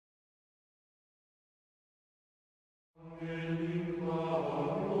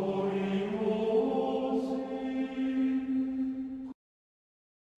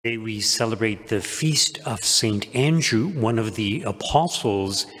Today we celebrate the feast of St. Andrew, one of the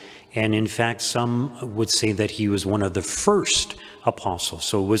apostles, and in fact some would say that he was one of the first apostles.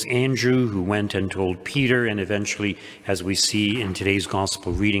 So it was Andrew who went and told Peter, and eventually, as we see in today's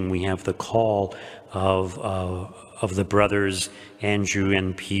gospel reading, we have the call of the brothers Andrew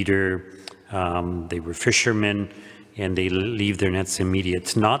and Peter. They were fishermen, and they leave their nets immediately.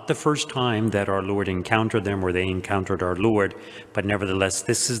 It's not the first time that our Lord encountered them or they encountered our Lord, but nevertheless,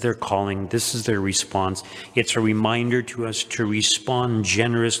 this is their calling, this is their response. It's a reminder to us to respond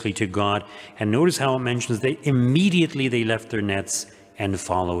generously to God. And notice how it mentions they immediately they left their nets and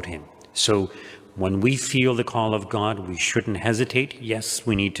followed him. So when we feel the call of God, we shouldn't hesitate. Yes,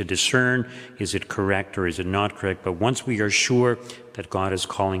 we need to discern, is it correct or is it not correct? But once we are sure that God is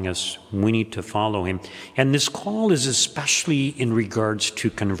calling us, we need to follow him. And this call is especially in regards to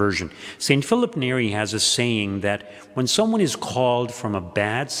conversion. St. Philip Neri has a saying that when someone is called from a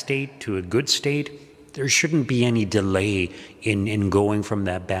bad state to a good state, there shouldn't be any delay in going from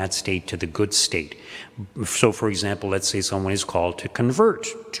that bad state to the good state. So, for example, let's say someone is called to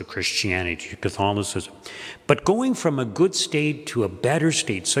convert to Christianity, to Catholicism. But going from a good state to a better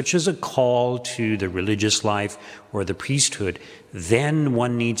state, such as a call to the religious life or the priesthood, then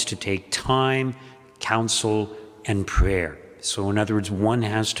one needs to take time, counsel, and prayer. So, in other words, one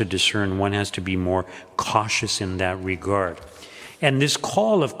has to discern, one has to be more cautious in that regard. And this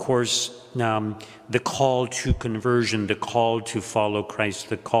call, of course, the call to conversion, the call to follow Christ,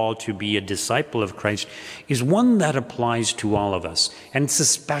 the call to be a disciple of Christ is one that applies to all of us. And it's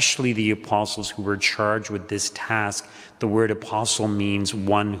especially the apostles who were charged with this task. The word apostle means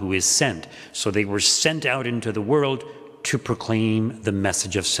one who is sent. So they were sent out into the world to proclaim the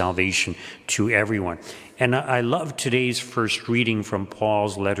message of salvation to everyone. And I love today's first reading from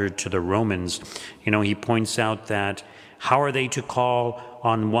Paul's letter to the Romans. You know, he points out that how are they to call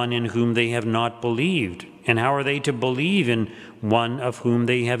on one in whom they have not believed? And how are they to believe in one of whom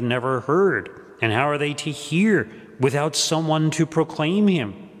they have never heard? And how are they to hear without someone to proclaim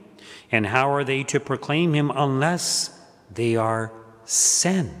him? And how are they to proclaim him unless they are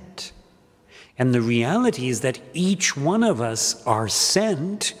sent? And the reality is that each one of us are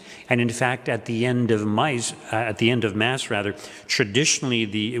sent. And in fact, at the end of Mass,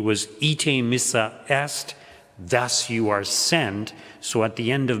 traditionally it was ite missa est, thus you are sent. So at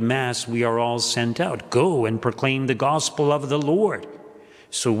the end of Mass, we are all sent out. Go and proclaim the gospel of the Lord.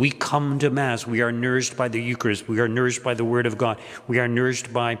 So we come to Mass. We are nourished by the Eucharist. We are nourished by the Word of God. We are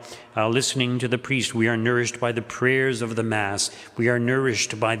nourished by listening to the priest. We are nourished by the prayers of the Mass. We are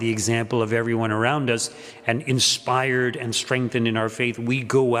nourished by the example of everyone around us. And inspired and strengthened in our faith, we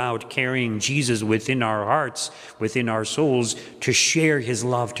go out carrying Jesus within our hearts, within our souls, to share his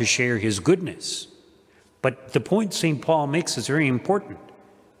love, to share his goodness. But the point St. Paul makes is very important.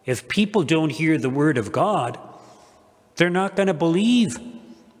 If people don't hear the word of God, they're not going to believe.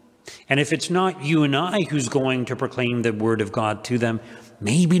 And if it's not you and I who's going to proclaim the word of God to them,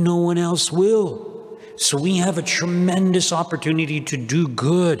 maybe no one else will. So we have a tremendous opportunity to do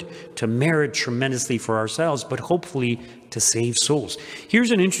good, to merit tremendously for ourselves, but hopefully to save souls.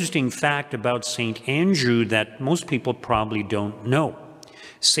 Here's an interesting fact about St. Andrew that most people probably don't know.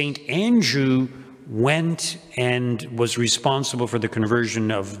 St. Andrew went and was responsible for the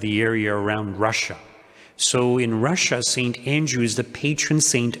conversion of the area around Russia. So in Russia, St. Andrew is the patron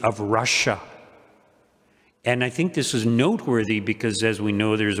saint of Russia. And I think this is noteworthy because, as we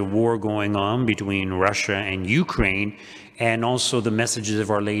know, there's a war going on between Russia and Ukraine, and also the messages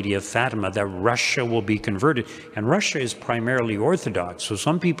of Our Lady of Fatima that Russia will be converted. And Russia is primarily Orthodox. So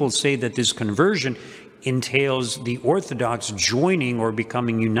some people say that this conversion entails the Orthodox joining or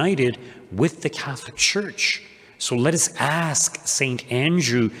becoming united with the Catholic Church. So let us ask St.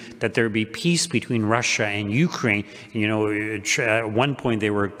 Andrew that there be peace between Russia and Ukraine. You know, at one point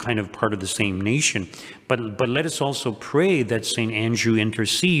they were kind of part of the same nation. But let us also pray that St. Andrew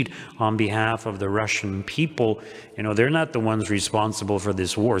intercede on behalf of the Russian people. You know, they're not the ones responsible for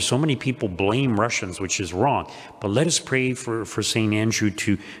this war. So many people blame Russians, which is wrong. But let us pray for St. Andrew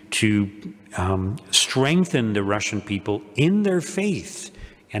to strengthen the Russian people in their faith,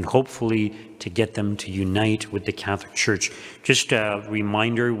 and hopefully to get them to unite with the Catholic Church. Just a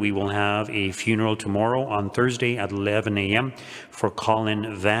reminder, we will have a funeral tomorrow on Thursday at 11 a.m. for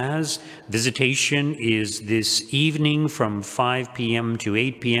Colin Vaz. Visitation is this evening from 5 p.m. to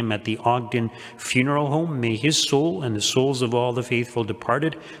 8 p.m. at the Ogden Funeral Home. May his soul and the souls of all the faithful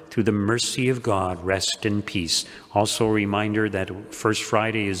departed through the mercy of God rest in peace. Also a reminder that First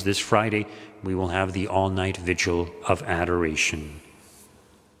Friday is this Friday. We will have the all-night vigil of adoration.